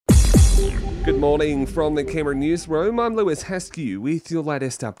Good morning from the Canberra newsroom. I'm Lewis Haskew with your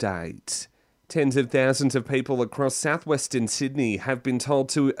latest update. Tens of thousands of people across southwestern Sydney have been told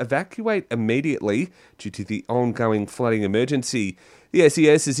to evacuate immediately due to the ongoing flooding emergency. The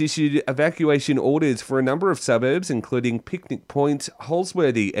SES has issued evacuation orders for a number of suburbs, including Picnic Point,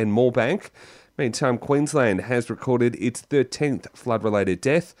 Holsworthy and Moorebank. Meantime, Queensland has recorded its 13th flood-related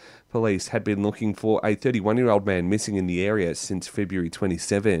death. Police had been looking for a 31-year-old man missing in the area since February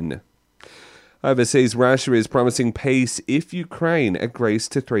 27. Overseas, Russia is promising peace if Ukraine agrees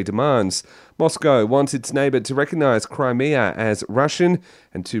to three demands. Moscow wants its neighbour to recognise Crimea as Russian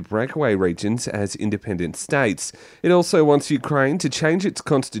and two breakaway regions as independent states. It also wants Ukraine to change its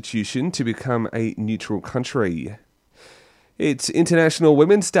constitution to become a neutral country. It's International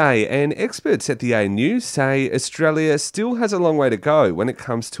Women's Day, and experts at the ANU say Australia still has a long way to go when it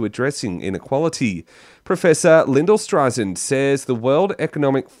comes to addressing inequality. Professor Lyndall Streisand says the World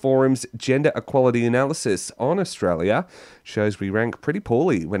Economic Forum's gender equality analysis on Australia shows we rank pretty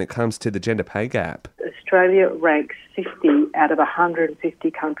poorly when it comes to the gender pay gap. Australia ranks 50 out of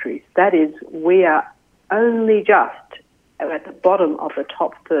 150 countries. That is, we are only just at the bottom of the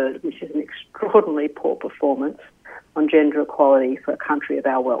top third, which is an extraordinarily poor performance on gender equality for a country of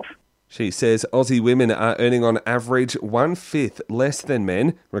our wealth. She says Aussie women are earning on average 1/5 less than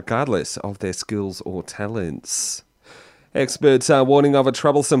men, regardless of their skills or talents. Experts are warning of a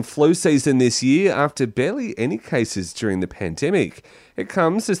troublesome flu season this year after barely any cases during the pandemic. It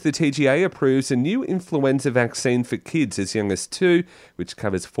comes as the TGA approves a new influenza vaccine for kids as young as 2, which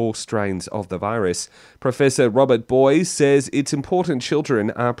covers 4 strains of the virus. Professor Robert Boy says it's important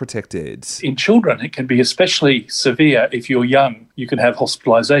children are protected. In children, it can be especially severe if you're young. You can have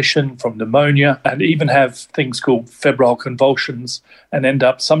hospitalisation from pneumonia and even have things called febrile convulsions and end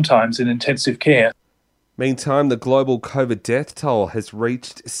up sometimes in intensive care. Meantime, the global COVID death toll has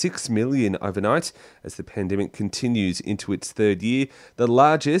reached 6 million overnight as the pandemic continues into its third year. The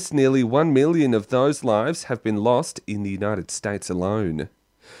largest, nearly 1 million of those lives have been lost in the United States alone.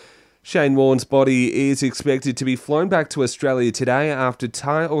 Shane Warne's body is expected to be flown back to Australia today after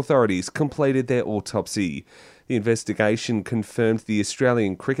Thai authorities completed their autopsy. The investigation confirmed the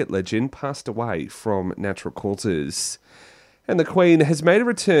Australian cricket legend passed away from natural causes. And the Queen has made a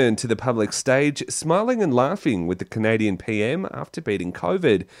return to the public stage, smiling and laughing with the Canadian PM after beating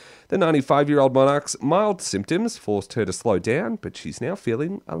COVID. The 95-year-old monarch's mild symptoms forced her to slow down, but she's now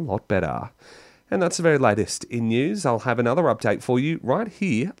feeling a lot better. And that's the very latest in news. I'll have another update for you right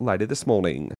here later this morning.